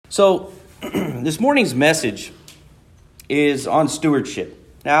So, this morning's message is on stewardship.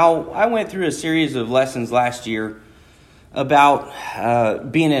 Now, I went through a series of lessons last year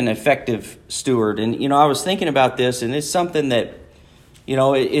about being an effective steward. And, I was thinking about this, and it's something that,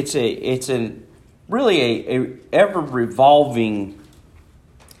 it's a really ever-revolving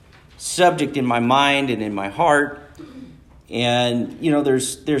subject in my mind and in my heart. And,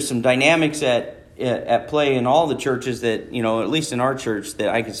 there's some dynamics at play in all the churches that, at least in our church that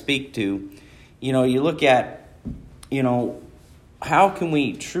I can speak to. You look at, how can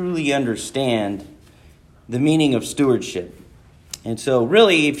we truly understand the meaning of stewardship? And so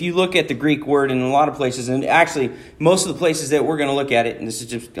really, if you look at the Greek word in a lot of places, and actually most of the places that we're going to look at it, and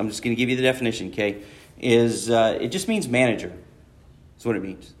I'm just going to give you the definition, okay, is it just means manager. That's what it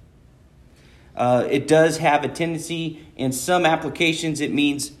means. It does have a tendency, in some applications, it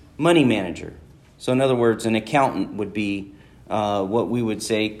means money manager. So in other words, an accountant would be what we would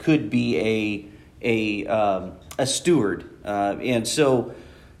say could be a steward.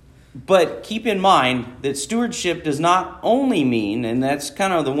 But keep in mind that stewardship does not only mean, and that's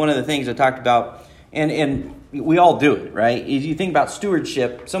kind of one of the things I talked about, and we all do it, right? If you think about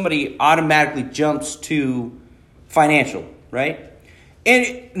stewardship, somebody automatically jumps to financial, right?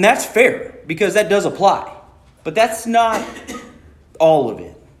 And that's fair, because that does apply. But that's not all of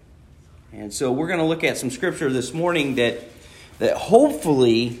it. And so we're going to look at some scripture this morning that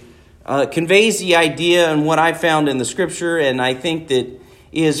hopefully conveys the idea and what I found in the scripture, and I think that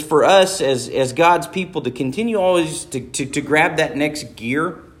is for us as God's people to continue always to grab that next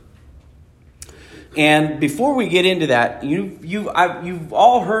gear. And before we get into that, you've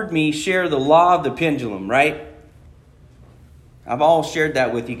all heard me share the law of the pendulum, right? I've all shared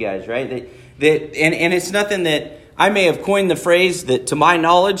that with you guys, right? And it's nothing that I may have coined the phrase that to my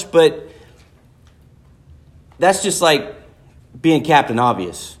knowledge, but that's just like being Captain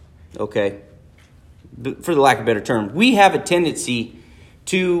Obvious, okay? For the lack of a better term. We have a tendency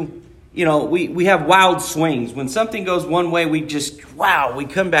to, we have wild swings. When something goes one way, we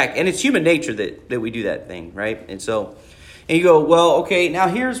come back. And it's human nature that we do that thing, right? And you go, well, okay, now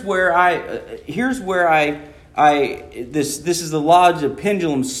here's where this is the law of the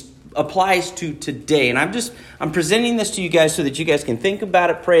pendulum applies to today. And I'm presenting this to you guys so that you guys can think about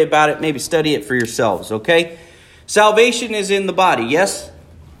it, pray about it, maybe study it for yourselves, okay? Salvation is in the body, yes?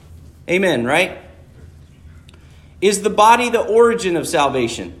 Amen, right? Is the body the origin of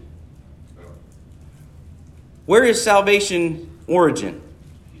salvation? Where is salvation origin?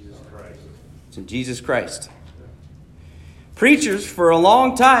 Jesus Christ. It's in Jesus Christ. Preachers for a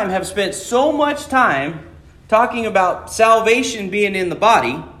long time have spent so much time talking about salvation being in the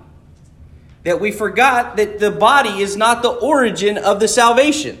body that we forgot that the body is not the origin of the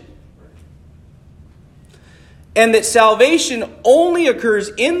salvation. And that salvation only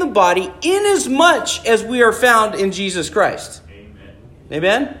occurs in the body inasmuch as we are found in Jesus Christ. Amen.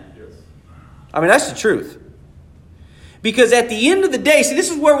 Amen? Yes. I mean, that's the truth. Because at the end of the day, see, this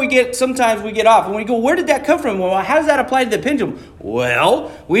is where sometimes we get off. And we go, where did that come from? Well, how does that apply to the pendulum?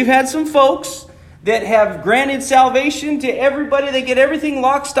 Well, we've had some folks that have granted salvation to everybody. They get everything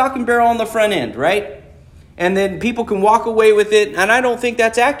locked, stock, and barrel on the front end, right? And then people can walk away with it. And I don't think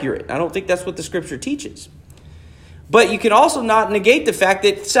that's accurate. I don't think that's what the scripture teaches. But you can also not negate the fact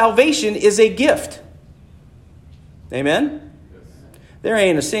that salvation is a gift. Amen? Yes. There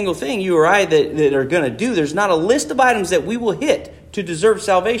ain't a single thing you or I that are going to do. There's not a list of items that we will hit to deserve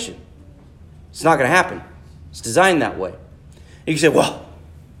salvation. It's not going to happen. It's designed that way. And you say, well,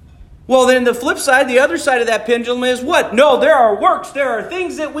 then the flip side, the other side of that pendulum is what? No, there are works. There are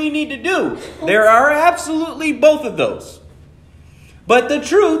things that we need to do. There are absolutely both of those. But the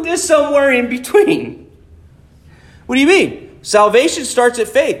truth is somewhere in between. What do you mean? Salvation starts at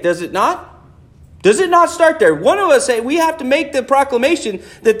faith, does it not? Does it not start there? One of us say we have to make the proclamation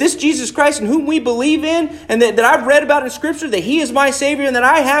that this Jesus Christ in whom we believe in and that I've read about in Scripture, that He is my Savior and that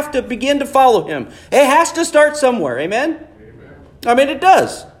I have to begin to follow Him. It has to start somewhere. Amen? Amen. I mean, it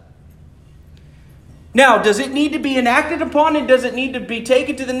does. Now, does it need to be enacted upon and does it need to be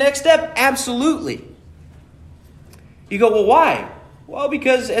taken to the next step? Absolutely. You go, well, why? Well,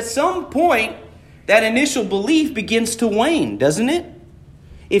 because at some point, that initial belief begins to wane, doesn't it?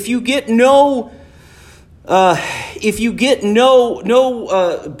 If you get no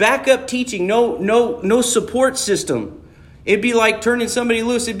backup teaching, no support system, it'd be like turning somebody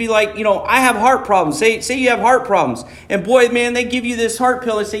loose. It'd be like, I have heart problems. Say you have heart problems, and boy, man, they give you this heart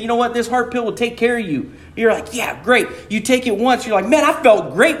pill and say, you know what, this heart pill will take care of you. You're like, yeah, great. You take it once, you're like, man, I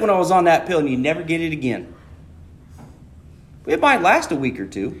felt great when I was on that pill, and you never get it again. It might last a week or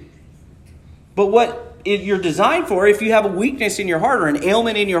two. But what you're designed for, if you have a weakness in your heart or an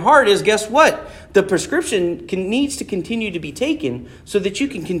ailment in your heart, is guess what? The prescription needs to continue to be taken so that you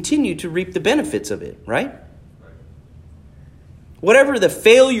can continue to reap the benefits of it, right? Whatever the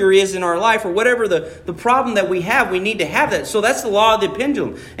failure is in our life or whatever the problem that we have, we need to have that. So that's the law of the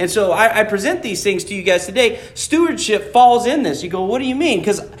pendulum. And so I present these things to you guys today. Stewardship falls in this. You go, what do you mean?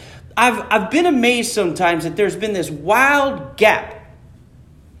 Because I've been amazed sometimes that there's been this wild gap.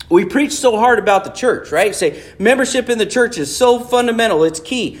 We preach so hard about the church, right? Say membership in the church is so fundamental. It's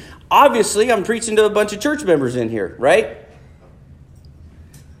key. Obviously, I'm preaching to a bunch of church members in here, right?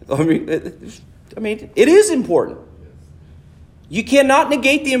 I mean, it is important. You cannot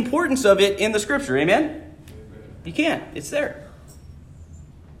negate the importance of it in the Scripture. Amen? You can't. It's there.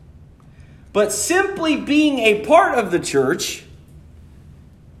 But simply being a part of the church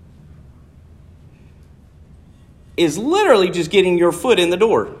is literally just getting your foot in the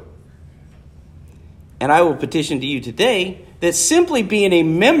door. And I will petition to you today that simply being a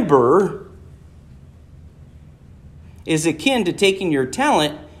member is akin to taking your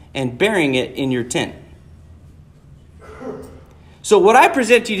talent and burying it in your tent. So what I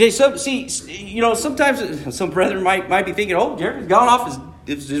present to you today, sometimes some brethren might be thinking, oh, Jeremy's gone off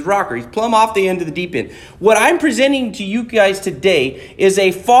his rocker. He's plumb off the end of the deep end. What I'm presenting to you guys today is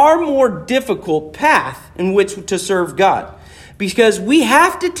a far more difficult path in which to serve God. Because we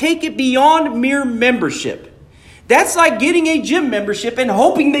have to take it beyond mere membership. That's like getting a gym membership and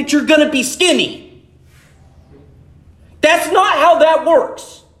hoping that you're going to be skinny. That's not how that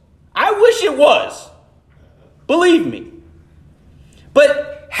works. I wish it was. Believe me.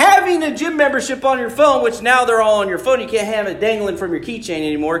 But having a gym membership on your phone, which now they're all on your phone, you can't have it dangling from your keychain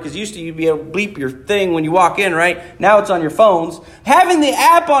anymore because used to you'd be able to bleep your thing when you walk in, right? Now it's on your phones. Having the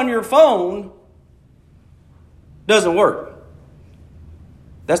app on your phone doesn't work.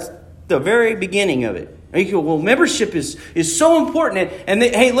 That's the very beginning of it. And you go, well, membership is so important. And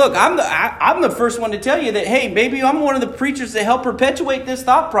hey, look, I'm the first one to tell you that, hey, maybe I'm one of the preachers that help perpetuate this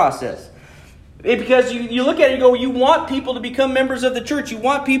thought process. Because you look at it and go, you want people to become members of the church. You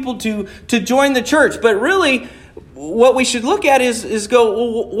want people to join the church. But really, what we should look at is go,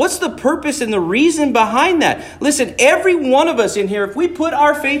 well, what's the purpose and the reason behind that? Listen, every one of us in here, if we put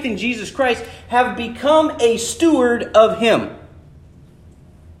our faith in Jesus Christ, have become a steward of Him.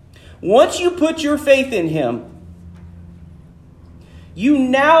 Once you put your faith in Him, you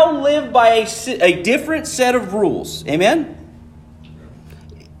now live by a different set of rules. Amen?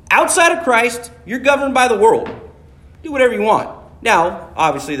 Outside of Christ, you're governed by the world. Do whatever you want. Now,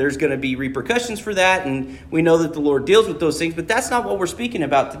 obviously, there's going to be repercussions for that, and we know that the Lord deals with those things, but that's not what we're speaking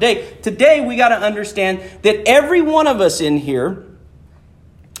about today. Today, we got to understand that every one of us in here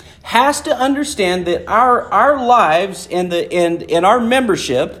has to understand that our lives and our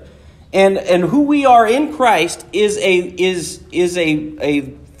membership and who we are in Christ is a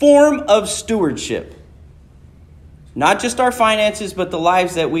form of stewardship. Not just our finances, but the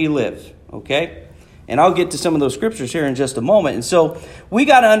lives that we live. Okay? And I'll get to some of those scriptures here in just a moment. And so we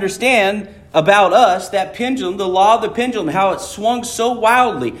got to understand about us, that pendulum, the law of the pendulum, how it swung so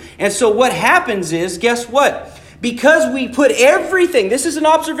wildly. And so what happens is, guess what? Because we put everything, this is an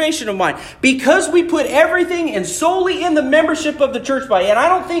observation of mine, because we put everything and solely in the membership of the church body, and I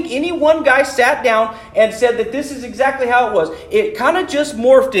don't think any one guy sat down and said that this is exactly how it was. It kind of just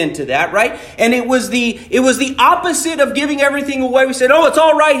morphed into that, right? And it was the opposite of giving everything away. We said, oh, it's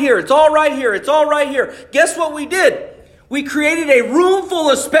all right here, it's all right here, it's all right here. Guess what we did? We created a room full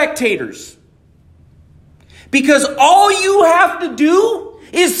of spectators. Because all you have to do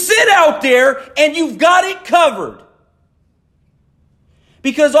is sit out there and you've got it covered.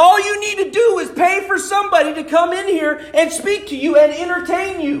 Because all you need to do is pay for somebody to come in here and speak to you and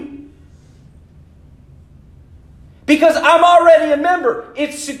entertain you. Because I'm already a member.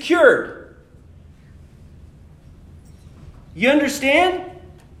 It's secured. You understand?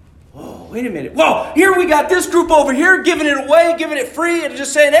 Oh, wait a minute. Whoa, here we got this group over here giving it away, giving it free, and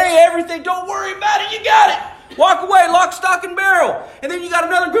just saying, hey, everything, don't worry about it, you got it. Walk away, lock, stock, and barrel. And then you got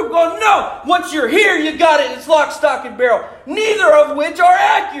another group going, no, once you're here, you got it. It's lock, stock, and barrel. Neither of which are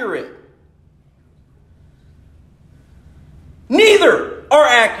accurate. Neither are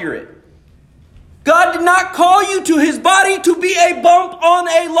accurate. God did not call you to His body to be a bump on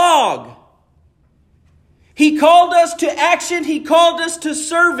a log. He called us to action. He called us to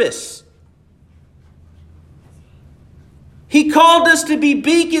service. He called us to be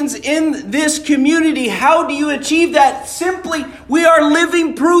beacons in this community. How do you achieve that? Simply, we are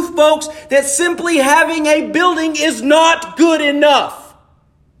living proof, folks, that simply having a building is not good enough.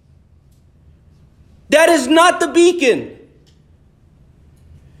 That is not the beacon.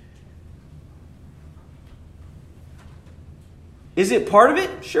 Is it part of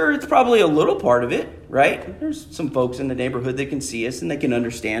it? Sure, it's probably a little part of it, right? There's some folks in the neighborhood that can see us and they can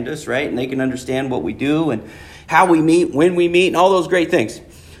understand us, right? And they can understand what we do and how we meet, when we meet, and all those great things.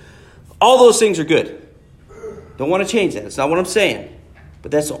 All those things are good. Don't want to change that. That's not what I'm saying.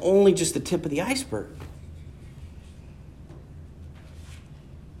 But that's only just the tip of the iceberg.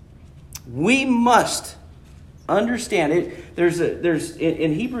 We must understand it. There's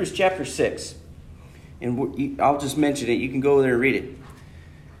in Hebrews chapter 6, and I'll just mention it. You can go there and read it.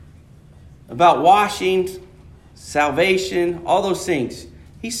 About washing, salvation, all those things.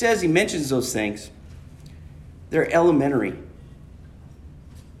 He mentions those things. They're elementary.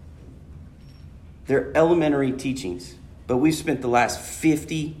 They're elementary teachings. But we've spent the last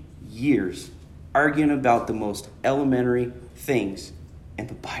 50 years arguing about the most elementary things in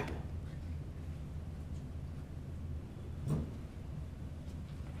the Bible.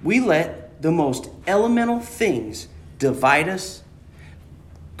 We let the most elemental things divide us,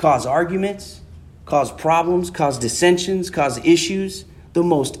 cause arguments, cause problems, cause dissensions, cause issues. The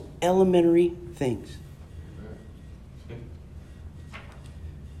most elementary things.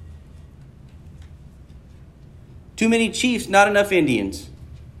 Too many chiefs, not enough Indians.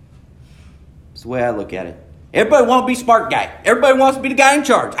 That's the way I look at it. Everybody wants to be smart guy. Everybody wants to be the guy in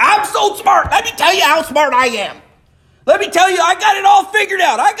charge. I'm so smart. Let me tell you how smart I am. Let me tell you, I got it all figured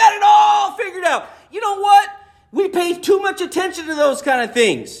out. You know what? We pay too much attention to those kind of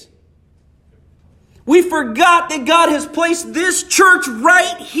things. We forgot that God has placed this church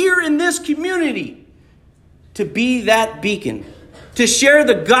right here in this community to be that beacon, to share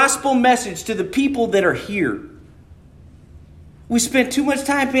the gospel message to the people that are here. We spent too much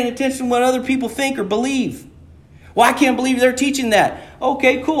time paying attention to what other people think or believe. Well, I can't believe they're teaching that.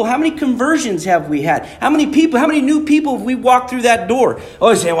 Okay, cool. How many conversions have we had? How many new people have we walked through that door?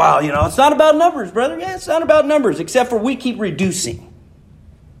 Oh, you say, well, it's not about numbers, brother. Yeah, it's not about numbers, except for we keep reducing.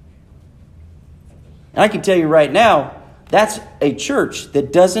 And I can tell you right now, that's a church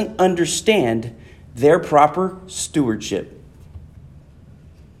that doesn't understand their proper stewardship.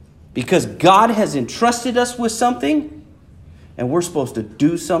 Because God has entrusted us with something, and we're supposed to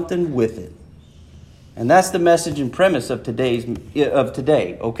do something with it. And that's the message and premise of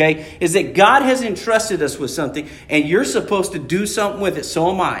today, okay? Is that God has entrusted us with something, and you're supposed to do something with it.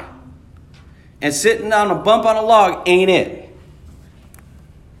 So am I. And sitting on a bump on a log ain't it.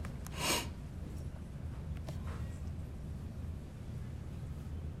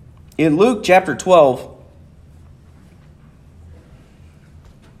 In Luke chapter 12,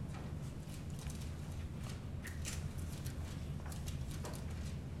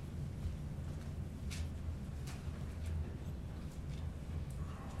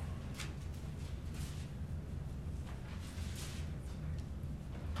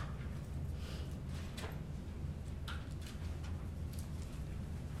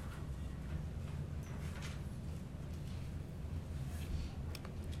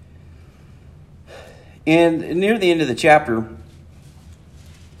 and near the end of the chapter,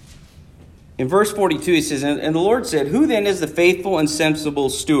 in verse 42, he says, And the Lord said, Who then is the faithful and sensible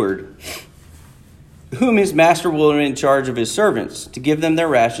steward, whom his master will be in charge of his servants, to give them their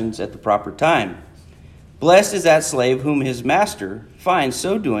rations at the proper time? Blessed is that slave whom his master finds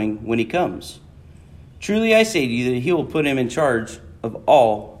so doing when he comes. Truly I say to you that he will put him in charge of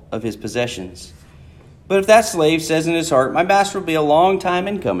all of his possessions. But if that slave says in his heart, My master will be a long time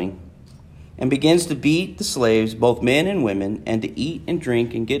in coming, and begins to beat the slaves, both men and women, and to eat and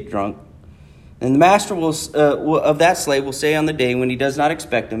drink and get drunk, then the master of that slave will say on the day when he does not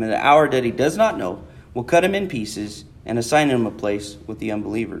expect him, and the hour that he does not know, will cut him in pieces and assign him a place with the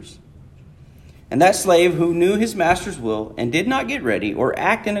unbelievers. And that slave who knew his master's will and did not get ready or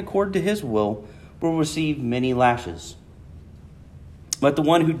act in accord to his will receive many lashes. But the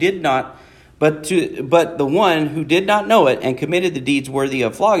one who did not know it and committed the deeds worthy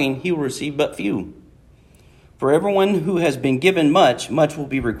of flogging, he will receive but few. For everyone who has been given much, much will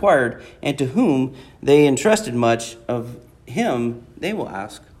be required, and to whom they entrusted much, of him they will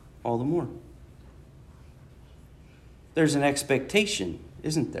ask all the more. There's an expectation,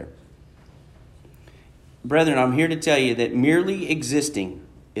 isn't there? Brethren, I'm here to tell you that merely existing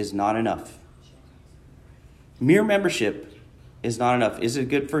is not enough. Mere membership is not enough. Is it a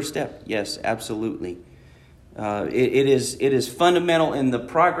good first step? Yes, absolutely. It is fundamental in the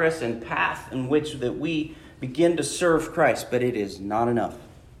progress and path in which that we begin to serve Christ, but it is not enough.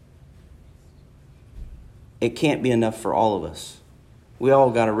 It can't be enough for all of us. We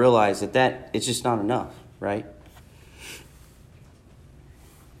all got to realize that it's just not enough, right?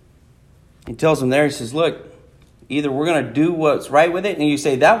 He tells them there, he says, look, either we're going to do what's right with it, and you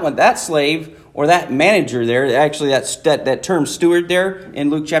say that slave or that manager there, actually that term steward there in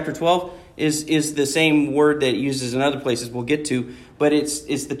Luke chapter 12 is the same word that it uses in other places we'll get to, but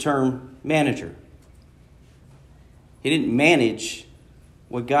it's the term manager. He didn't manage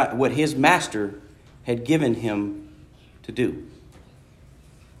what his master had given him to do.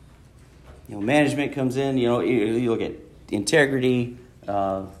 Management comes in, you look at integrity,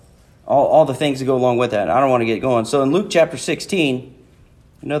 all the things that go along with that. I don't want to get going. So in Luke chapter 16,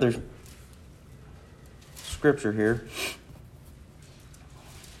 another scripture here.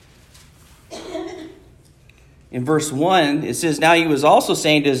 In verse 1, it says, "Now he was also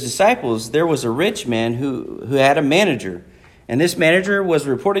saying to his disciples, there was a rich man who had a manager, and this manager was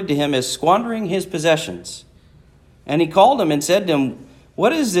reported to him as squandering his possessions. And he called him and said to him,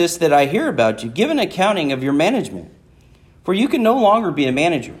 'What is this that I hear about you? Give an accounting of your management, for you can no longer be a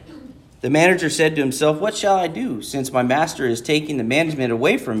manager.' The manager said to himself, 'What shall I do, since my master is taking the management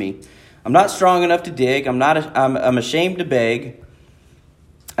away from me? I'm not strong enough to dig. I'm ashamed to beg.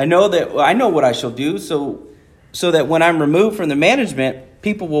 I know what I shall do, so that when I'm removed from the management,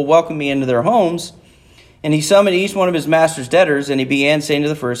 people will welcome me into their homes.' And he summoned each one of his master's debtors, and he began saying to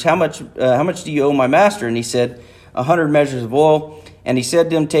the first, 'How much do you owe my master?' And he said, 100 measures of oil. And he said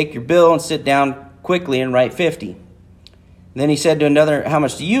to him, 'Take your bill and sit down quickly and write 50. Then he said to another, 'How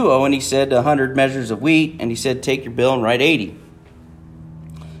much do you owe?' And he said, 100 measures of wheat. And he said, 'Take your bill and write 80.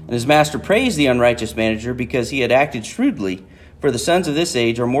 And his master praised the unrighteous manager because he had acted shrewdly. For the sons of this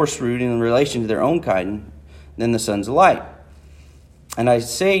age are more shrewd in relation to their own kind than the sons of light. And I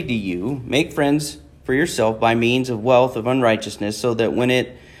say to you, make friends for yourself by means of wealth of unrighteousness, so that when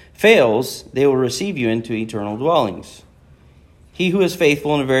it fails, they will receive you into eternal dwellings. He who is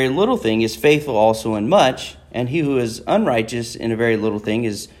faithful in a very little thing is faithful also in much, and he who is unrighteous in a very little thing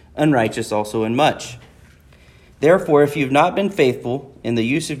is unrighteous also in much. Therefore, if you have not been faithful in the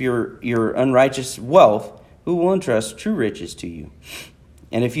use of your unrighteous wealth, who will entrust true riches to you?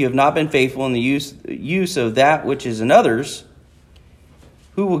 And if you have not been faithful in the use of that which is another's,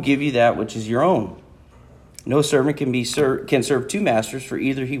 who will give you that which is your own? No servant can serve two masters, for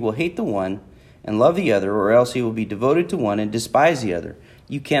either he will hate the one and love the other, or else he will be devoted to one and despise the other.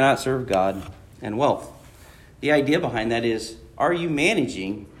 You cannot serve God and wealth." The idea behind that is, are you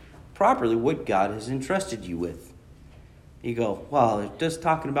managing properly what God has entrusted you with? You go, well, it's just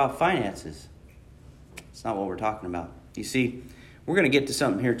talking about finances. It's not what we're talking about. You see, we're going to get to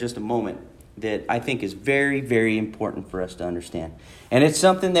something here in just a moment that I think is very, very important for us to understand. And it's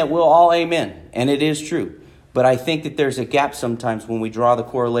something that we'll all amen, and it is true. But I think that there's a gap sometimes when we draw the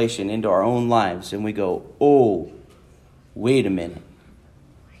correlation into our own lives and we go, oh, wait a minute.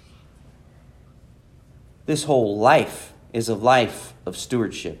 This whole life is a life of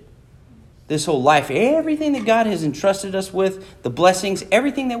stewardship. This whole life, everything that God has entrusted us with, the blessings,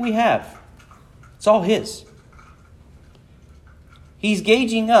 everything that we have, it's all His. He's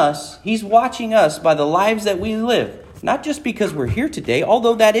gauging us. He's watching us by the lives that we live. Not just because we're here today,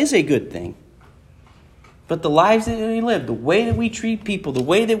 although that is a good thing. But the lives that we live, the way that we treat people, the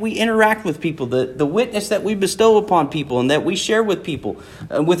way that we interact with people, the witness that we bestow upon people and that we share with people,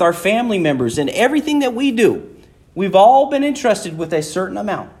 with our family members, and everything that we do, we've all been entrusted with a certain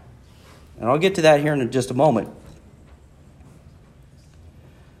amount. And I'll get to that here in just a moment.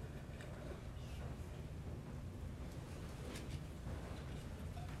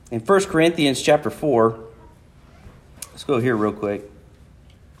 In 1 Corinthians chapter 4, let's go here real quick.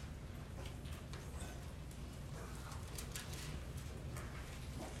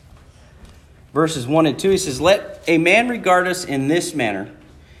 Verses 1 and 2, he says, "Let a man regard us in this manner,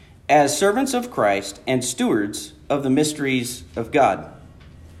 as servants of Christ and stewards of the mysteries of God."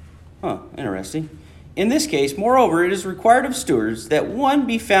 Interesting. "In this case, moreover, it is required of stewards that one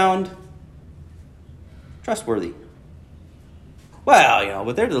be found trustworthy." Well,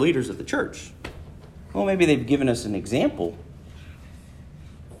 but they're the leaders of the church. Well, maybe they've given us an example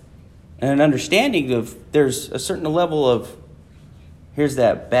and an understanding of there's a certain level of, here's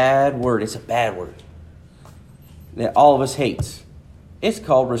that bad word. It's a bad word that all of us hates. It's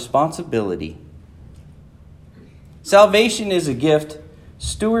called responsibility. Salvation is a gift.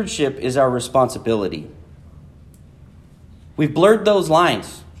 Stewardship is our responsibility. We've blurred those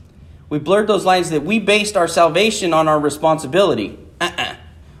lines. We blurred those lines that we based our salvation on our responsibility.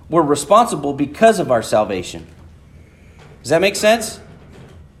 We're responsible because of our salvation. Does that make sense?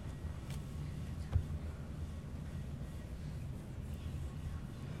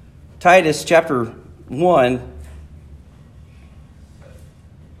 Titus chapter 1.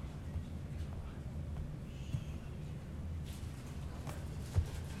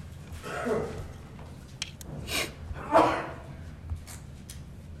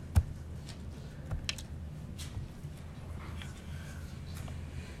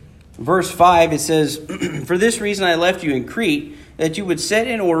 verse 5, it says, "For this reason I left you in Crete, that you would set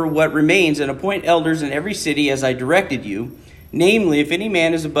in order what remains and appoint elders in every city as I directed you. Namely, if any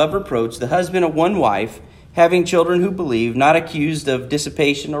man is above reproach, the husband of one wife, having children who believe, not accused of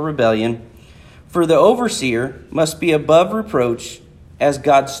dissipation or rebellion. For the overseer must be above reproach as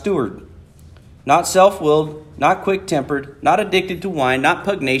God's steward, not self-willed, not quick-tempered, not addicted to wine, not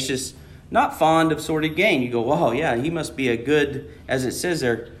pugnacious, not fond of sordid gain." You go, wow, yeah, he must be a good, as it says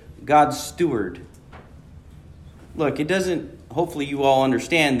there, God's steward. Look, it doesn't, hopefully you all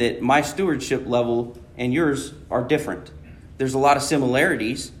understand that my stewardship level and yours are different. There's a lot of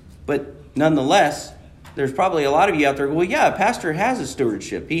similarities, but nonetheless, there's probably a lot of you out there, well, yeah, a pastor has a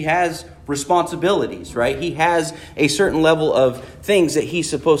stewardship. He has responsibilities, right? He has a certain level of things that he's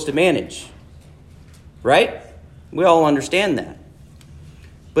supposed to manage, right? We all understand that.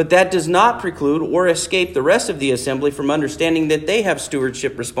 But that does not preclude or escape the rest of the assembly from understanding that they have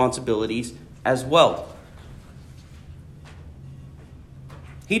stewardship responsibilities as well.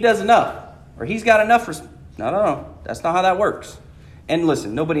 He does enough, or he's got enough. No. That's not how that works. And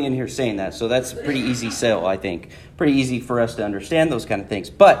listen, nobody in here is saying that, so that's a pretty easy sell, I think. Pretty easy for us to understand those kind of things.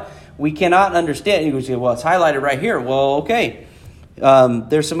 But we cannot understand. You would say, well, it's highlighted right here. Well, okay.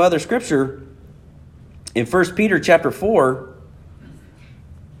 There's some other scripture in 1 Peter chapter 4.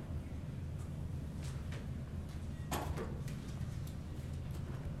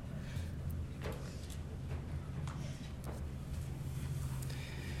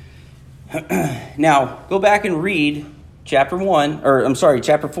 Now, go back and read chapter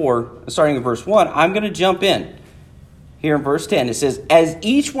 4, starting in verse 1. I'm going to jump in here in verse 10. It says, "As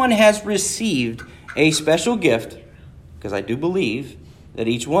each one has received a special gift," because I do believe that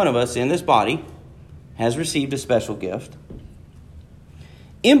each one of us in this body has received a special gift,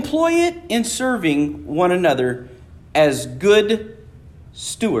 "employ it in serving one another as good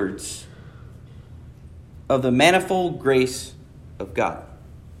stewards of the manifold grace of God."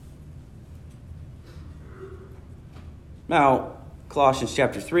 Now, Colossians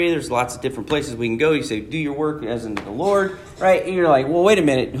chapter 3, there's lots of different places we can go. You say, do your work as in the Lord, right? And you're like, well, wait a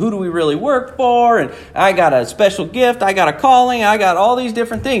minute. Who do we really work for? And I got a special gift. I got a calling. I got all these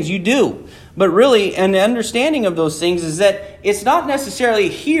different things. You do. But really, and the understanding of those things is that it's not necessarily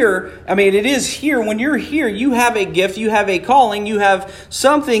here. I mean, it is here. When you're here, you have a gift. You have a calling. You have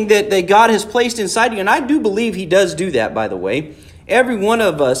something that God has placed inside you. And I do believe he does do that, by the way. Every one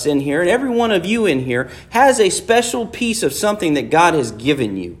of us in here and every one of you in here has a special piece of something that God has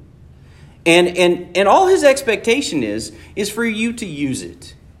given you. And all his expectation is for you to use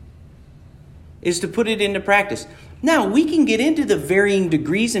it, is to put it into practice. Now, we can get into the varying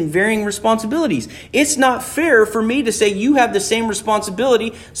degrees and varying responsibilities. It's not fair for me to say you have the same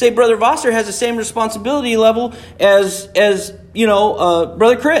responsibility. Say Brother Voster has the same responsibility level as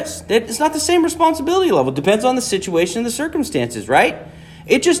Brother Chris. It's not the same responsibility level. It depends on the situation and the circumstances, right?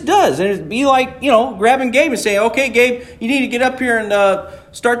 It just does. And it'd be like, grabbing Gabe and saying, okay, Gabe, you need to get up here and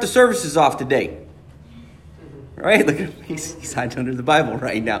start the services off today. Right? Look at him. He's hiding under the Bible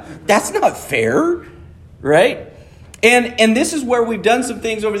right now. That's not fair, right? And this is where we've done some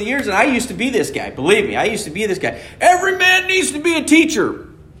things over the years, and I used to be this guy. Believe me, I used to be this guy. Every man needs to be a teacher.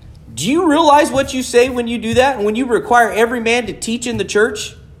 Do you realize what you say when you do that? And when you require every man to teach in the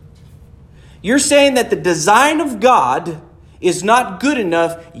church? You're saying that the design of God is not good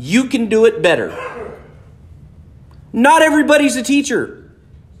enough. You can do it better. Not everybody's a teacher.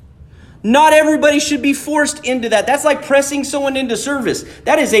 Not everybody should be forced into that. That's like pressing someone into service.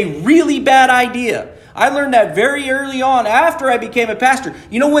 That is a really bad idea. I learned that very early on after I became a pastor.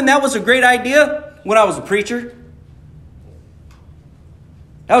 You know when that was a great idea? When I was a preacher.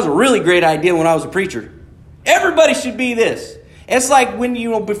 That was a really great idea when I was a preacher. Everybody should be this. It's like when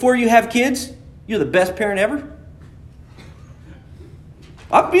before you have kids, you're the best parent ever.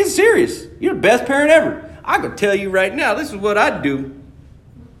 I'm being serious. You're the best parent ever. I could tell you right now, this is what I'd do.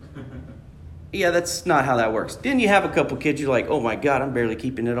 Yeah, that's not how that works. Then you have a couple kids, you're like, oh my God, I'm barely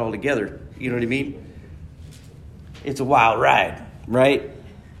keeping it all together. You know what I mean? It's a wild ride, right?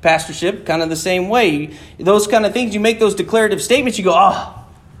 Pastorship, kind of the same way. Those kind of things, you make those declarative statements, you go,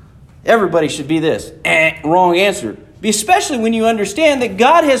 everybody should be this. Wrong answer. Especially when you understand that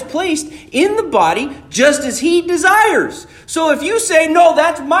God has placed in the body just as he desires. So if you say, no,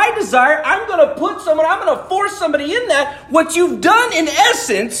 that's my desire, I'm going to force somebody in that. What you've done in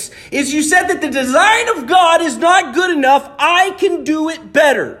essence is you said that the design of God is not good enough. I can do it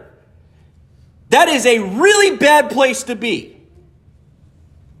better. That is a really bad place to be.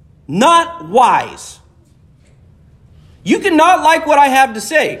 Not wise. You cannot like what I have to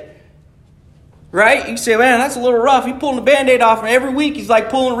say. Right? You can say, man, that's a little rough. He's pulling the Band-Aid off. And every week he's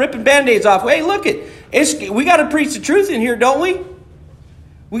like ripping Band-Aids off. Hey, look we got to preach the truth in here, don't we?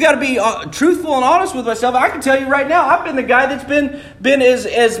 We got to be truthful and honest with myself. I can tell you right now, I've been the guy that's been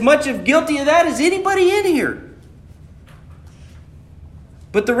as much of guilty of that as anybody in here.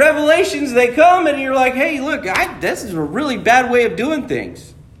 But the revelations, they come and you're like, hey, look, this is a really bad way of doing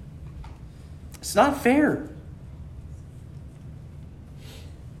things. It's not fair.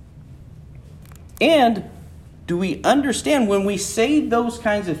 And do we understand when we say those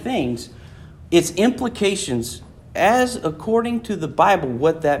kinds of things, its implications as according to the Bible,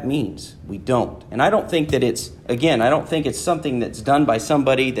 what that means? We don't. And I don't think that I don't think it's something that's done by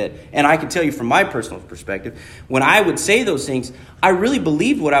somebody that, and I can tell you from my personal perspective, when I would say those things, I really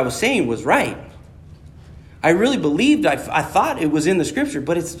believed what I was saying was right. I really believed, I thought it was in the Scripture,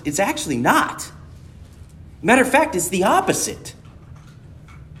 but it's actually not. Matter of fact, it's the opposite.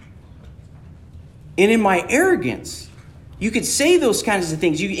 And in my arrogance, you could say those kinds of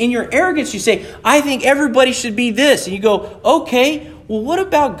things. In your arrogance, you say, I think everybody should be this. And you go, okay, well, what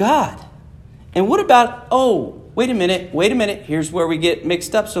about God? And what about, wait a minute. Here's where we get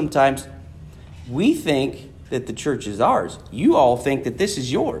mixed up sometimes. We think that the church is ours. You all think that this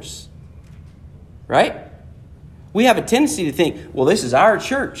is yours. Right? We have a tendency to think, well, this is our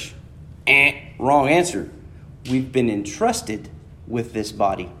church. Wrong answer. We've been entrusted with this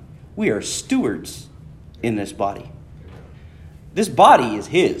body. We are stewards in this body. This body is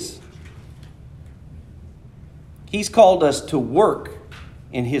His. He's called us to work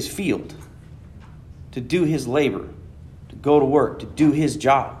in His field, to do His labor, to go to work, to do His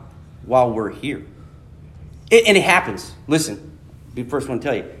job while we're here. And it happens. Listen, I'll be the first one to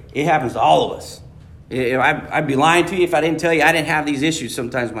tell you, it happens to all of us. I'd be lying to you if I didn't tell you I didn't have these issues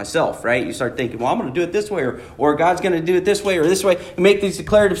sometimes myself, right? You start thinking, well, I'm going to do it this way, or God's going to do it this way or this way, and make these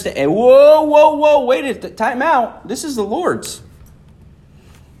declarative statements. Whoa, wait, time out. This is the Lord's.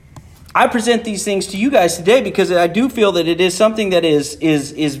 I present these things to you guys today because I do feel that it is something that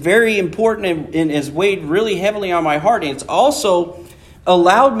is very important and is weighed really heavily on my heart. And it's also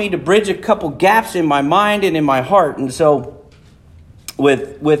allowed me to bridge a couple gaps in my mind and in my heart. And so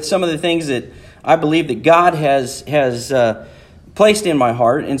with some of the things that I believe that God has placed in my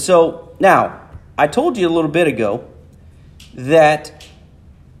heart. And so now, I told you a little bit ago that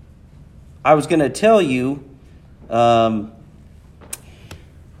I was going to tell you,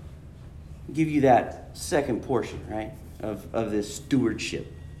 give you that second portion, right, of this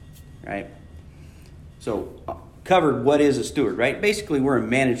stewardship, right? So, covered what is a steward, right? Basically, we're a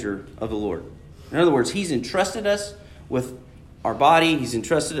manager of the Lord. In other words, He's entrusted us with our body. He's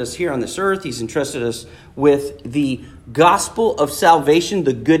entrusted us here on this earth. He's entrusted us with the gospel of salvation,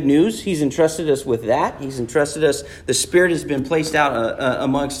 the good news. He's entrusted us with that. He's entrusted us. The Spirit has been placed out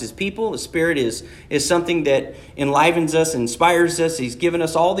amongst His people. The Spirit is something that enlivens us, inspires us. He's given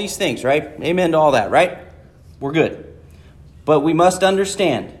us all these things, right? Amen to all that, right? We're good. But we must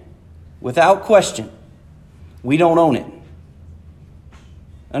understand, without question, we don't own it.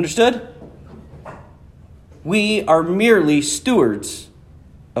 Understood? We are merely stewards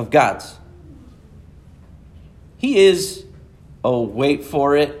of God's. He is, wait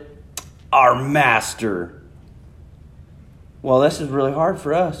for it, our master. Well, this is really hard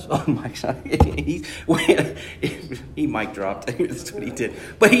for us. Oh my God. He mic dropped. That's what he did.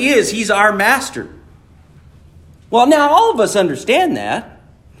 But he's our master. Well, now all of us understand that.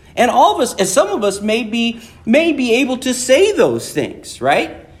 And all of us, and some of us may be able to say those things,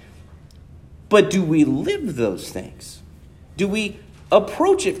 right? But do we live those things? Do we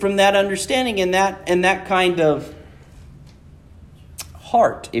approach it from that understanding and that kind of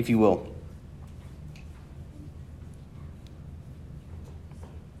heart, if you will?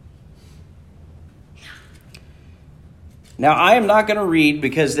 Now, I am not going to read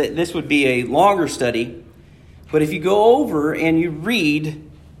because this would be a longer study. But if you go over and you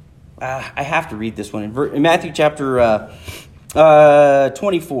read, I have to read this one in Matthew chapter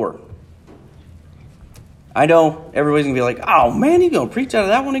 24. I know everybody's going to be like, oh man, you're going to preach out of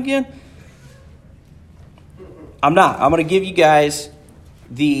that one again? I'm not. I'm going to give you guys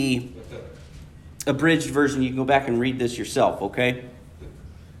the abridged version. You can go back and read this yourself, okay?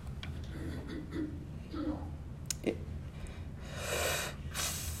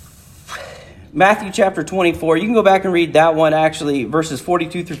 Matthew chapter 24. You can go back and read that one, actually, verses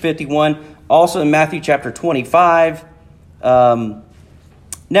 42 through 51. Also in Matthew chapter 25.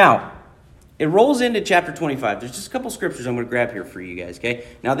 Now, it rolls into chapter 25. There's just a couple scriptures I'm going to grab here for you guys, okay?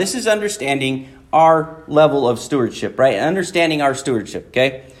 Now, this is understanding our level of stewardship, right? Understanding our stewardship,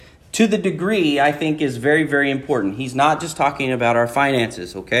 okay? To the degree, I think, is very, very important. He's not just talking about our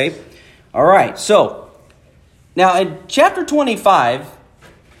finances, okay? All right, so now in chapter 25,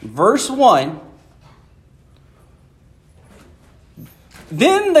 verse 1,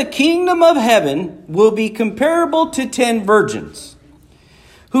 then the kingdom of heaven will be comparable to 10 virgins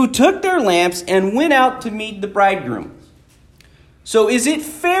who took their lamps and went out to meet the bridegroom. So is it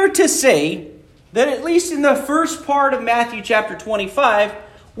fair to say that at least in the first part of Matthew chapter 25,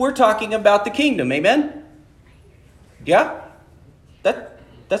 we're talking about the kingdom? Amen? Yeah?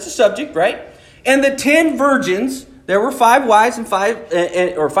 That's a subject, right? And the 10 virgins, there were 5 wise and 5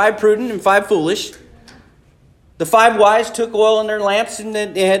 prudent and 5 foolish. The 5 wise took oil in their lamps and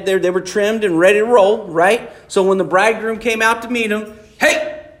they were trimmed and ready to roll, right? So when the bridegroom came out to meet them,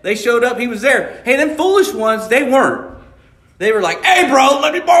 hey, they showed up, he was there. Hey, them foolish ones, they weren't. They were like, hey, bro,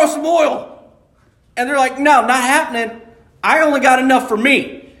 let me borrow some oil. And they're like, no, not happening. I only got enough for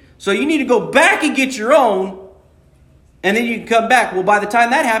me. So you need to go back and get your own, and then you can come back. Well, by the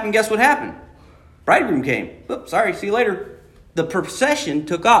time that happened, guess what happened? Bridegroom came. Oops, sorry, see you later. The procession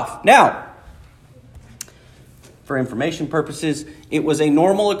took off. Now, for information purposes, it was a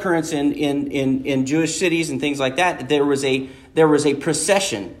normal occurrence in Jewish cities and things like that. There was a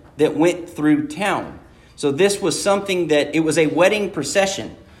procession that went through town. So this was something that, it was a wedding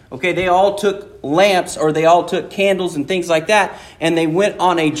procession. Okay, they all took lamps or they all took candles and things like that, and they went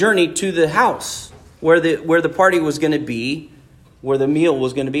on a journey to the house where the party was going to be, where the meal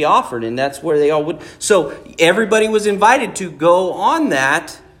was going to be offered, and that's where they all would. So everybody was invited to go on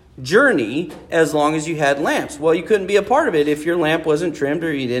that journey as long as you had lamps. Well, you couldn't be a part of it if your lamp wasn't trimmed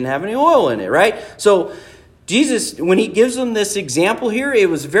or you didn't have any oil in it, right? So Jesus, when he gives them this example here, it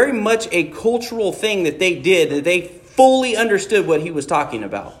was very much a cultural thing that they did, that they fully understood what he was talking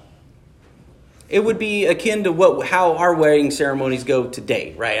about. It would be akin to how our wedding ceremonies go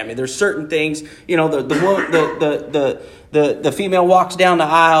today, right? I mean, there's certain things, you know, the female walks down the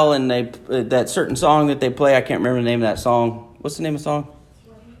aisle and that certain song that they play. I can't remember the name of that song. What's the name of the song?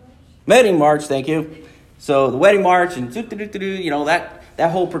 Wedding March. Thank you. So the wedding march and you know that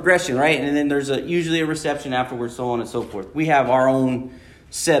whole progression, right? And then there's usually a reception afterwards, so on and so forth. We have our own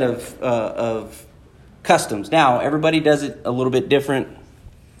set of customs. Now everybody does it a little bit different,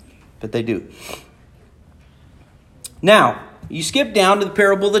 but they do. Now, you skip down to the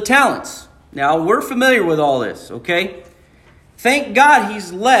parable of the talents. Now, we're familiar with all this, okay? Thank God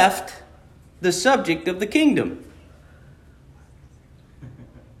he's left the subject of the kingdom.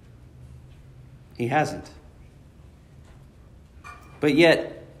 He hasn't. But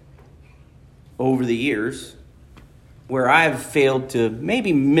yet, over the years, where I've failed to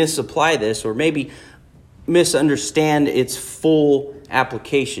maybe misapply this or maybe misunderstand its full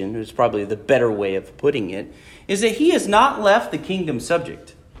application, is probably the better way of putting it, is that he has not left the kingdom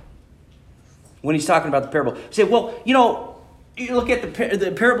subject when he's talking about the parable. You say, well, you know, you look at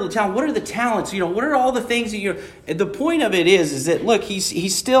the parable of the talent. What are the talents? You know, what are all the things that you're... The point of it is that, look, he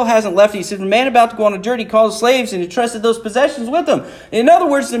still hasn't left. He said, the man about to go on a journey called slaves and entrusted those possessions with them. In other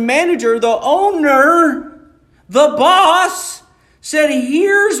words, the manager, the owner, the boss said,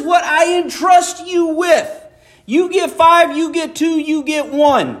 here's what I entrust you with. You get 5, you get 2, you get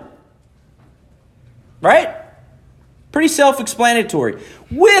 1. Right? Pretty self-explanatory.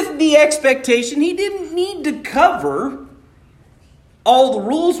 With the expectation, he didn't need to cover all the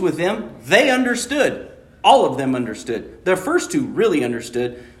rules with them. They understood. All of them understood. The first 2 really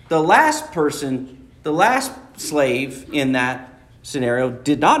understood. The last person, the last slave in that scenario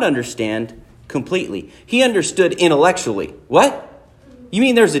did not understand completely. He understood intellectually. What? You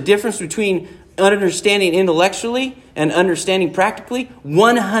mean there's a difference between understanding intellectually and understanding practically?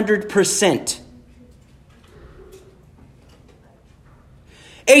 100%.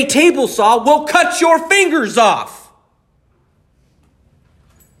 A table saw will cut your fingers off.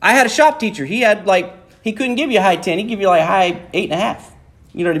 I had a shop teacher. He couldn't give you a high 10. He'd give you like a high 8.5.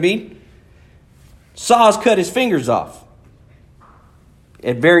 You know what I mean? Saws cut his fingers off.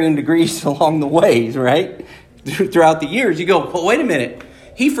 At varying degrees along the ways, right? Throughout the years. You go, well, wait a minute.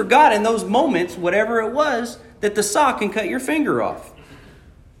 He forgot in those moments, whatever it was, that the saw can cut your finger off.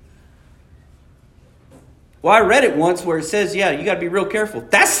 Well, I read it once where it says, yeah, you got to be real careful.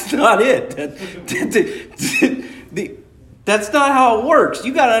 That's not it. That's not how it works.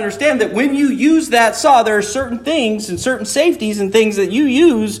 You got to understand that when you use that saw, there are certain things and certain safeties and things that you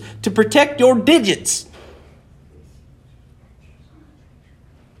use to protect your digits.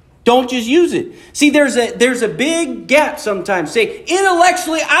 Don't just use it. See, there's a big gap sometimes. Say,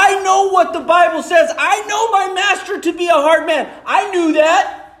 intellectually, I know what the Bible says. I know my master to be a hard man. I knew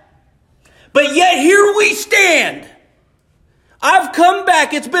that. But yet here we stand. I've come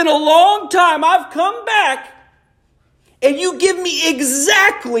back. It's been a long time. I've come back. And you give me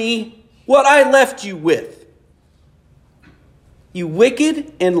exactly what I left you with. You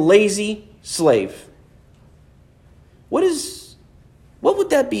wicked and lazy slave. What would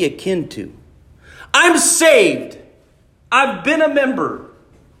that be akin to? I'm saved. I've been a member.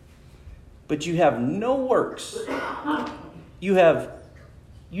 But you have no works. You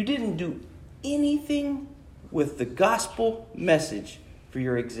didn't do anything with the gospel message for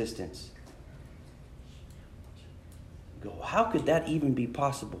your existence. Go, how could that even be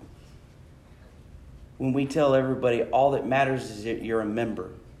possible? When we tell everybody all that matters is that you're a member.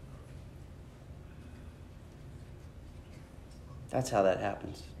 That's how that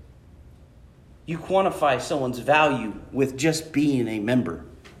happens. You quantify someone's value with just being a member.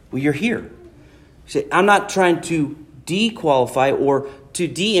 Well, you're here. You say, I'm not trying to dequalify or to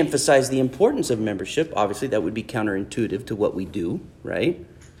de-emphasize the importance of membership. Obviously, that would be counterintuitive to what we do, right?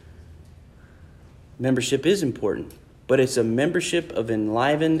 Membership is important, but it's a membership of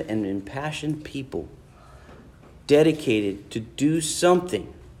enlivened and impassioned people dedicated to do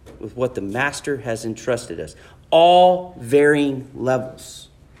something with what the Master has entrusted us. All varying levels.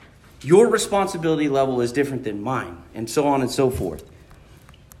 Your responsibility level is different than mine, and so on and so forth.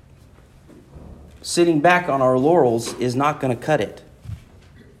 Sitting back on our laurels is not going to cut it.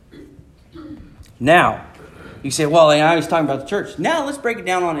 Now, you say, well, I was talking about the church. Now let's break it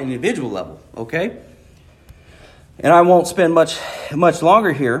down on an individual level, okay? And I won't spend much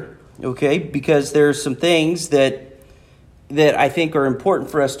longer here, okay? Because there's some things that I think are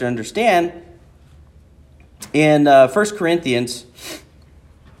important for us to understand. In 1 Corinthians,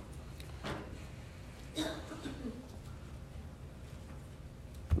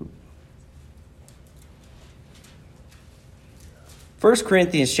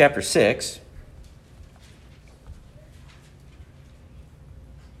 chapter 6,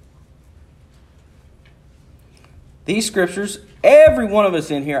 these scriptures, every one of us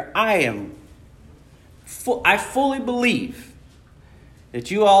in here, I fully believe that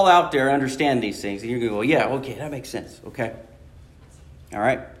you all out there understand these things. And you're going to go, yeah, okay, that makes sense. Okay. All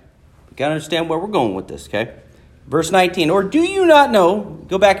right. We got to understand where we're going with this, okay? Verse 19, or do you not know,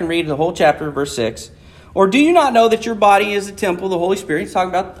 go back and read the whole chapter, verse 6. Or do you not know that your body is a temple of the Holy Spirit? He's talking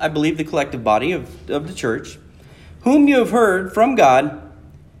about, I believe, the collective body of the church, whom you have heard from God.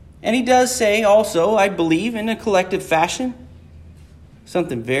 And he does say also, I believe, in a collective fashion,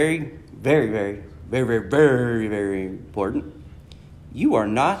 something very, very, very, very, very, very, very important. You are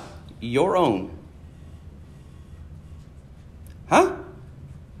not your own. Huh?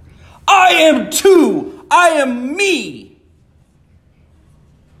 I am too. I am me.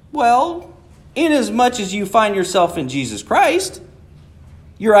 Well, inasmuch as you find yourself in Jesus Christ,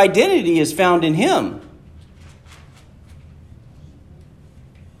 your identity is found in Him.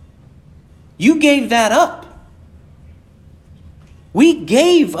 You gave that up. We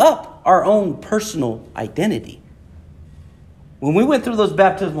gave up our own personal identity. When we went through those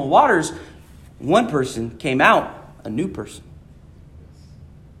baptismal waters, one person came out a new person.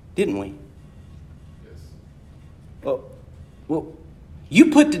 Didn't we? Yes. Well,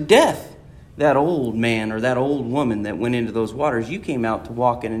 you put to death that old man or that old woman that went into those waters. You came out to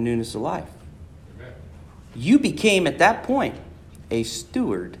walk in a newness of life. Amen. You became, at that point, a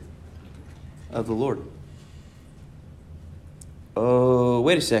steward of the Lord. Oh,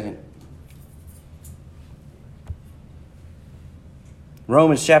 wait a second.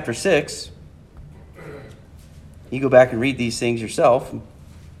 Romans chapter 6. You go back and read these things yourself.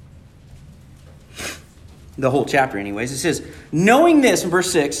 The whole chapter anyways. It says, knowing this, in verse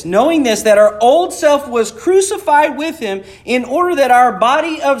 6, knowing this, that our old self was crucified with Him in order that our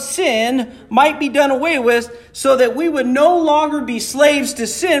body of sin might be done away with, so that we would no longer be slaves to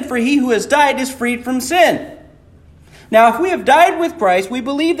sin, for he who has died is freed from sin. Now, if we have died with Christ, we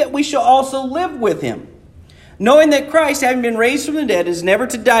believe that we shall also live with Him. Knowing that Christ, having been raised from the dead, is never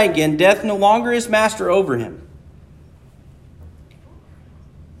to die again, death no longer is master over Him.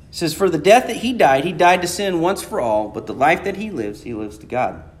 It says, for the death that He died to sin once for all, but the life that He lives to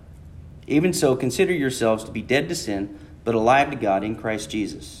God. Even so, consider yourselves to be dead to sin, but alive to God in Christ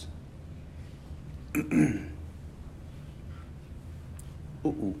Jesus.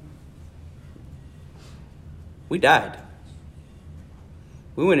 We died.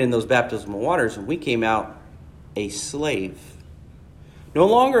 We went in those baptismal waters and we came out a slave. No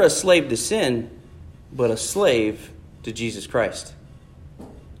longer a slave to sin, but a slave to Jesus Christ.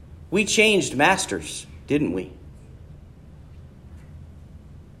 We changed masters, didn't we?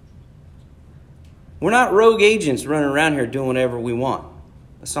 We're not rogue agents running around here doing whatever we want.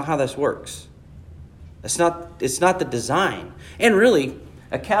 That's not how this works. It's not the design. And really,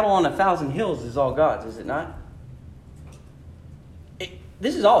 a cattle on 1,000 hills is all God's, is it not?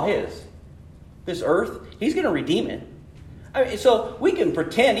 This is all His. this earth. He's going to redeem it. I mean, so we can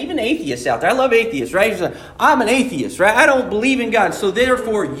pretend, even atheists out there. I love atheists, right? Like, I'm an atheist, right? I don't believe in God. So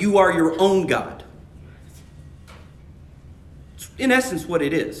therefore, you are your own God. It's in essence what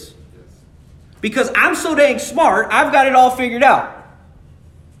it is. Because I'm so dang smart, I've got it all figured out.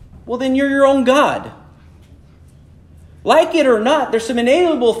 Well, then you're your own God. Like it or not, there's some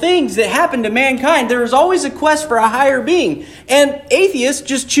inalienable things that happen to mankind. There is always a quest for a higher being. And atheists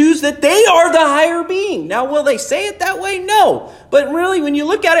just choose that they are the higher being. Now, will they say it that way? No. But really, when you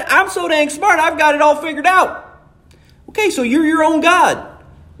look at it, I'm so dang smart, I've got it all figured out. Okay, so you're your own God.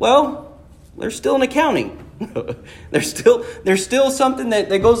 Well, there's still an accounting. there's still something that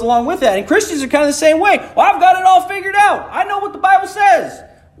goes along with that. And Christians are kind of the same way. Well, I've got it all figured out. I know what the Bible says.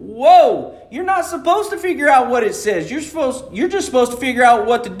 Whoa, you're not supposed to figure out what it says. You're just supposed to figure out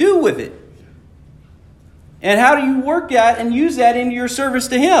what to do with it. And how do you work that and use that into your service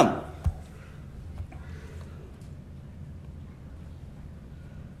to Him?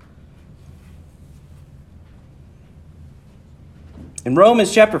 In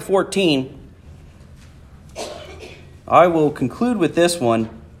Romans chapter 14, I will conclude with this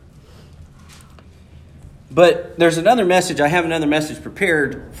one. But there's another message. I have another message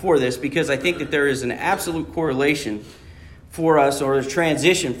prepared for this because I think that there is an absolute correlation for us, or a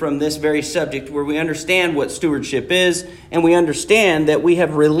transition from this very subject, where we understand what stewardship is, and we understand that we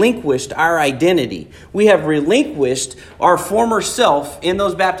have relinquished our identity. We have relinquished our former self in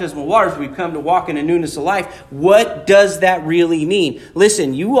those baptismal waters. We've come to walk in a newness of life. What does that really mean?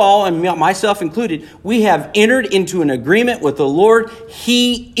 Listen, you all, and myself included, we have entered into an agreement with the Lord.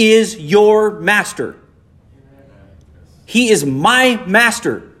 He is your master. He is my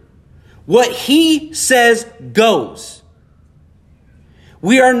master. What He says goes.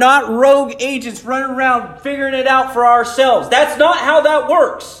 We are not rogue agents running around figuring it out for ourselves. That's not how that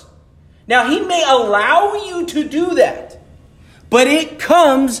works. Now, He may allow you to do that, but it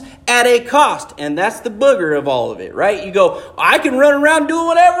comes at a cost. And that's the booger of all of it, right? You go, I can run around doing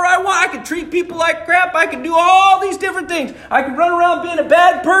whatever I want. I can treat people like crap. I can do all these different things. I can run around being a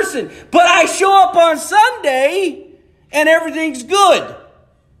bad person. But I show up on Sunday and everything's good.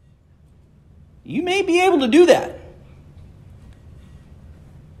 You may be able to do that.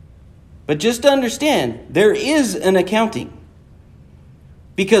 But just understand, there is an accounting.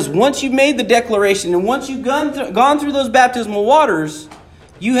 Because once you've made the declaration and once you've gone through those baptismal waters,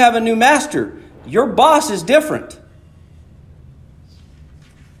 you have a new master. Your boss is different.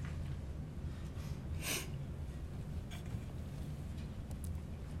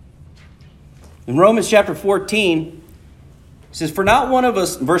 In Romans chapter 14, it says, for not one of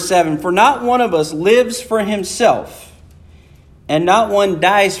us, verse 7, for not one of us lives for himself, and not one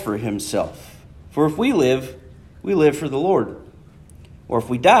dies for himself. For if we live for the Lord. Or if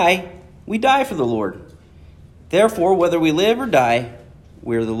we die for the Lord. Therefore, whether we live or die,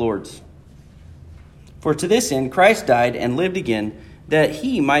 we are the Lord's. For to this end Christ died and lived again, that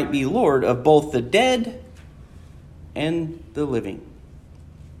He might be Lord of both the dead and the living.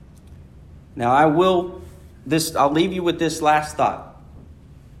 Now I'll leave you with this last thought.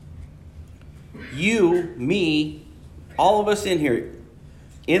 You, me, all of us in here,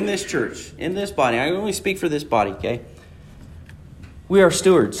 in this church, in this body, I only speak for this body, okay? We are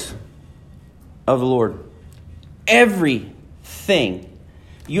stewards of the Lord. Everything.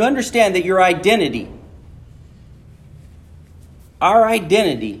 You understand that your identity, our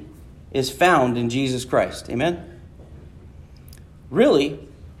identity is found in Jesus Christ. Amen? Really,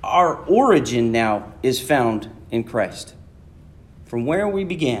 our origin now is found in Christ. From where we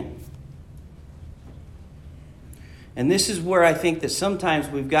began. And this is where I think that sometimes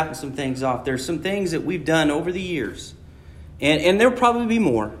we've gotten some things off. There's some things that we've done over the years. And there'll probably be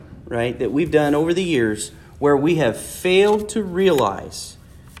more, right, that we've done over the years where we have failed to realize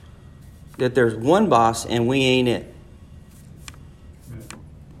that there's one boss and we ain't it.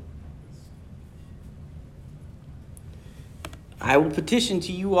 I will petition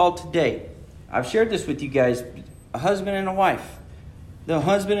to you all today. I've shared this with you guys, a husband and a wife. The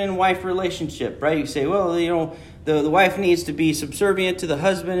husband and wife relationship, right? You say, well, the wife needs to be subservient to the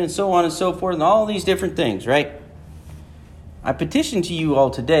husband and so on and so forth and all these different things, right? I petition to you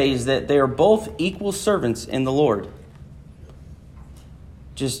all today is that they are both equal servants in the Lord.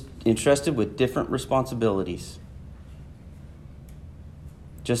 Just entrusted with different responsibilities.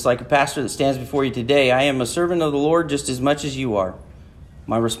 Just like a pastor that stands before you today, I am a servant of the Lord just as much as you are.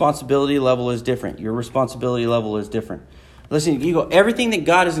 My responsibility level is different. Your responsibility level is different. Listen, you go, everything that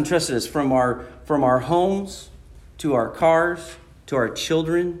God has entrusted us, from our homes, to our cars, to our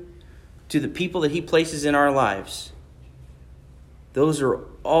children, to the people that He places in our lives, those are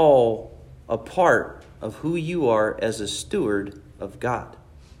all a part of who you are as a steward of God.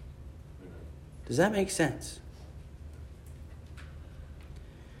 Does that make sense?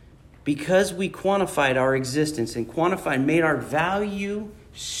 Because we quantified our existence and made our value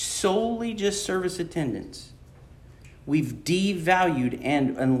solely just service attendance, we've devalued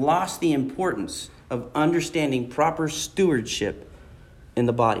and lost the importance of understanding proper stewardship in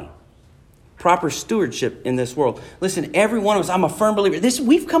the body. Proper stewardship in this world. Listen, every one of us, I'm a firm believer.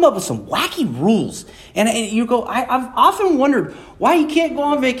 We've come up with some wacky rules. And you go, I've often wondered why you can't go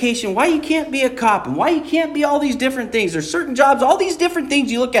on vacation, why you can't be a cop, and why you can't be all these different things. There's certain jobs, all these different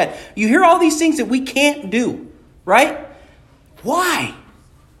things you look at. You hear all these things that we can't do, right? Why?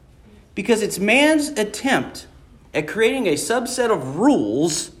 Because it's man's attempt at creating a subset of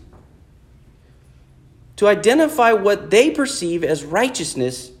rules to identify what they perceive as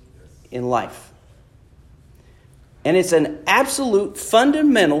righteousness in life. And it's an absolute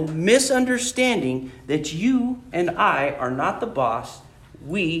fundamental misunderstanding that you and I are not the boss.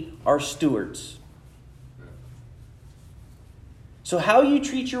 We are stewards. So how you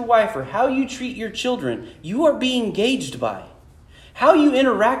treat your wife or how you treat your children, you are being gauged by. How you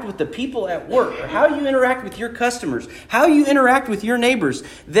interact with the people at work, or how you interact with your customers, how you interact with your neighbors,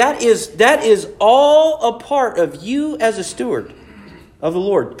 that is all a part of you as a steward of the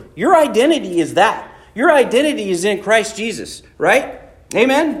Lord. Your identity is that. Your identity is in Christ Jesus, right?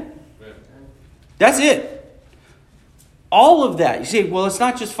 Amen? That's it. All of that. You say, well, it's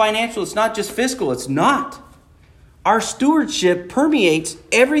not just financial, it's not just fiscal. It's not. Our stewardship permeates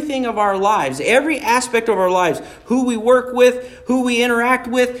everything of our lives, every aspect of our lives, who we work with, who we interact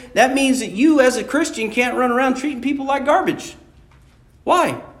with. That means that you as a Christian can't run around treating people like garbage.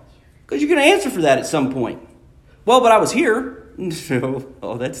 Why? Because you're going to answer for that at some point. Well, but I was here.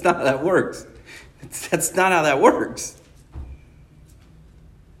 No, that's not how that works. That's not how that works.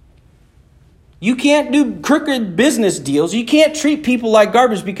 You can't do crooked business deals. You can't treat people like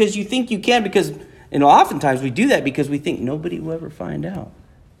garbage because you think you can. Because, oftentimes we do that because we think nobody will ever find out.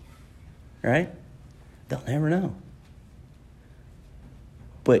 Right? They'll never know.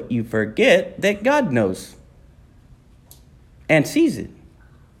 But you forget that God knows and sees it.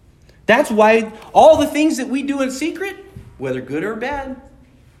 That's why all the things that we do in secret, whether good or bad,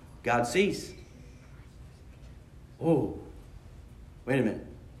 God sees. Oh, wait a minute.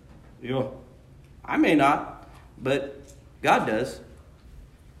 I may not, but God does.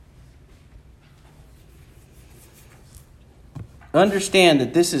 Understand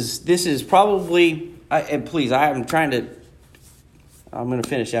that this is probably, and please, I'm going to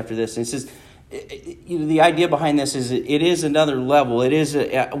finish after this. It says, the idea behind this is it is another level. It is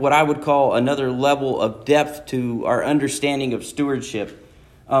what I would call another level of depth to our understanding of stewardship.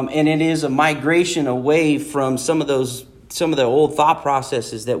 And it is a migration away from some of the old thought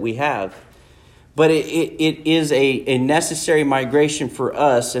processes that we have. But it is a necessary migration for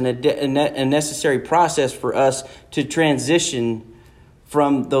us and a necessary process for us to transition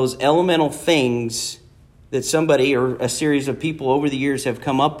from those elemental things that somebody or a series of people over the years have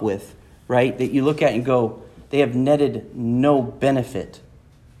come up with, right? That you look at and go, they have netted no benefit.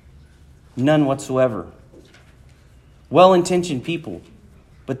 None whatsoever. Well-intentioned people.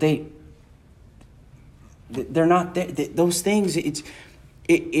 But they're not there. Those things,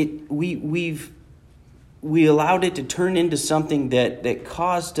 we allowed it to turn into something that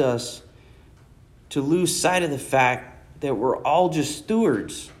caused us to lose sight of the fact that we're all just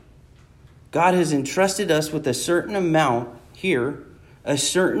stewards. God has entrusted us with a certain amount here, a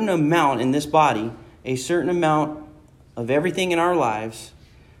certain amount in this body, a certain amount of everything in our lives.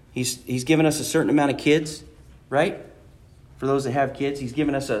 He's given us a certain amount of kids, right? For those that have kids, He's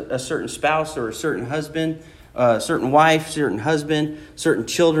given us a certain spouse or a certain husband, certain wife, certain husband, certain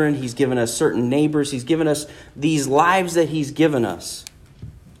children. He's given us certain neighbors. He's given us these lives that He's given us.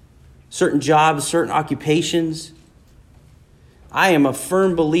 Certain jobs, certain occupations. I am a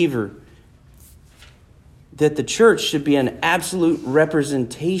firm believer that the church should be an absolute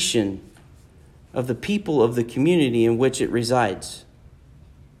representation of the people of the community in which it resides.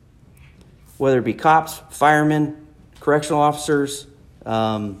 Whether it be cops, firemen, correctional officers,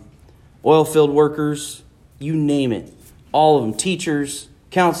 oil field workers, you name it. All of them, teachers,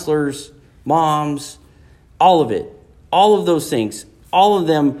 counselors, moms, all of it. All of those things, all of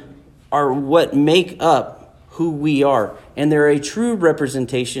them are what make up who we are. And they're a true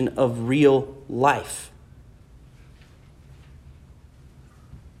representation of real life.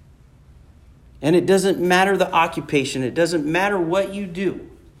 And it doesn't matter the occupation. It doesn't matter what you do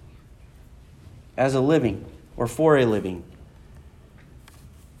as a living or for a living.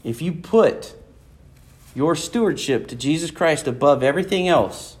 If you put your stewardship to Jesus Christ above everything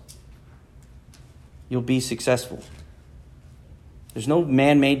else, you'll be successful. There's no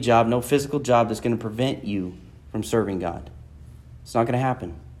man-made job, no physical job that's going to prevent you from serving God. It's not going to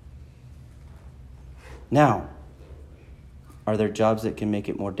happen. Now, are there jobs that can make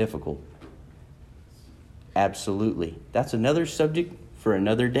it more difficult? Absolutely. That's another subject for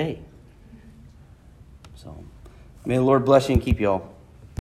another day. So, may the Lord bless you and keep you all.